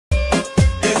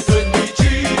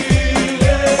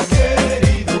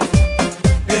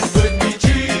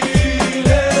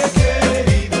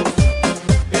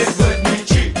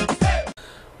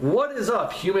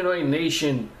Humanoid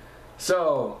Nation.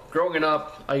 So, growing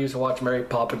up, I used to watch Mary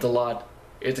Poppins a lot.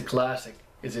 It's a classic.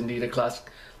 It's indeed a classic.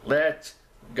 Let's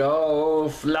go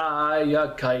fly a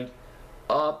kite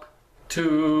up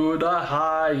to the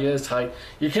highest height.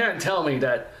 You can't tell me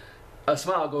that a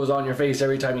smile goes on your face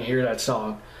every time you hear that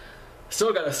song.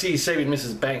 Still gotta see Saving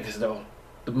Mrs. Banks though.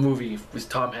 The movie with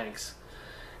Tom Hanks.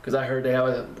 Because I heard they have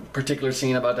a particular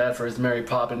scene about that for his Mary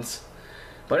Poppins.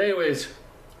 But anyways,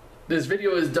 this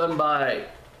video is done by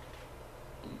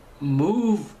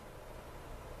Movie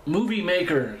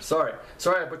Maker. Sorry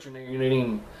I butchered your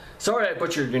name. Sorry I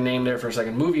butchered your name there for a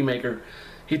second. Movie Maker.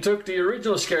 He took the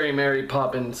original Scary Mary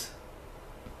Poppins.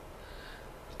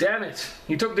 Damn it!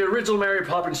 He took the original Mary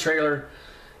Poppins trailer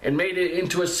and made it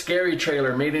into a scary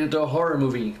trailer. Made it into a horror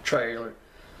movie trailer.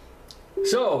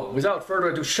 So, without further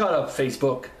ado, shut up,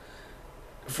 Facebook.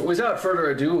 Without further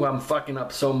ado, I'm fucking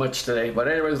up so much today. But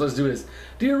anyways, let's do this.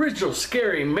 The original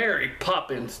Scary Mary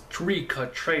Poppins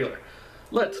Recut trailer.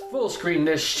 Let's full screen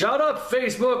this. Shut up,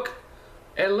 Facebook!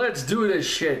 And let's do this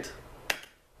shit.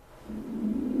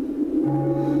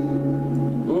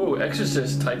 Ooh,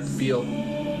 Exorcist type feel.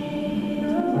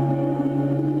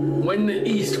 When the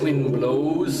east wind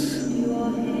blows.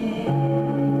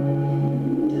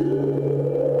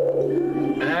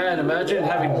 Man, imagine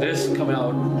having this come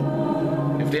out.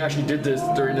 If they actually did this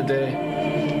during the day.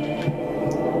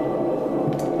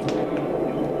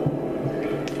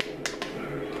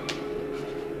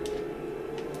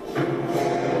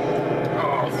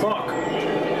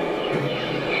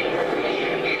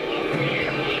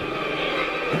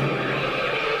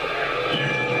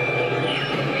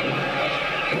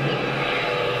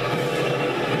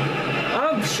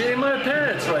 I'm shitting my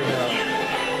pants right now.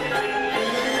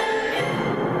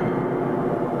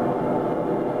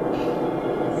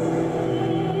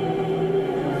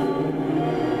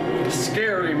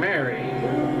 Scary Mary.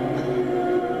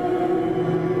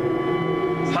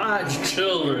 Hide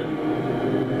children.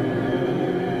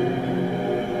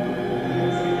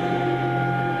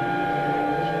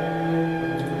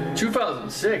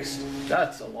 '2006.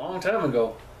 That's a long time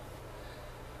ago.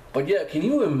 But yeah, can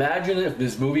you imagine if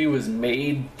this movie was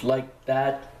made like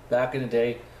that back in the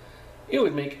day? It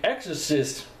would make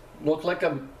Exorcist look like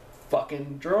a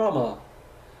fucking drama.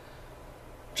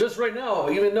 Just right now,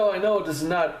 even though I know this is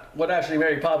not what actually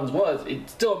Mary Poppins was, it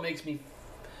still makes me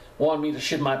want me to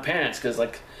shit my pants. Because,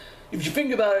 like, if you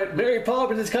think about it, Mary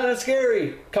Poppins is kind of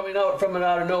scary. Coming out from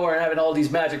out of nowhere and having all these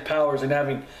magic powers and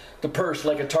having the purse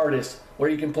like a TARDIS where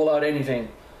you can pull out anything.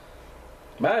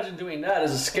 Imagine doing that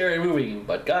as a scary movie,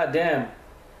 but goddamn,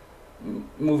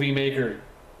 Movie Maker,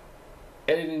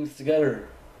 editing this together,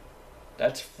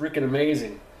 that's freaking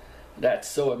amazing. That's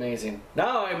so amazing.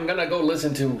 Now I'm gonna go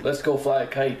listen to Let's Go Fly a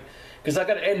Kite, because I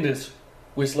gotta end this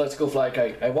with Let's Go Fly a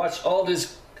Kite. I watched all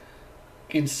this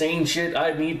insane shit.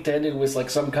 I need to end it with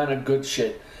like some kind of good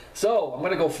shit. So I'm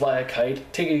gonna go fly a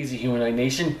kite. Take it easy, Humanoid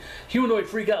Nation. Humanoid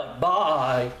freak out.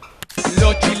 Bye.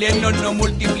 Los chilenos nos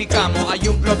multiplicamos, hay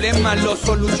un problema, lo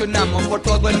solucionamos. Por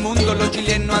todo el mundo los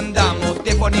chilenos andamos,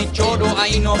 de bonichoro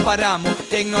ahí no paramos.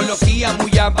 Tecnología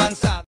muy avanzada.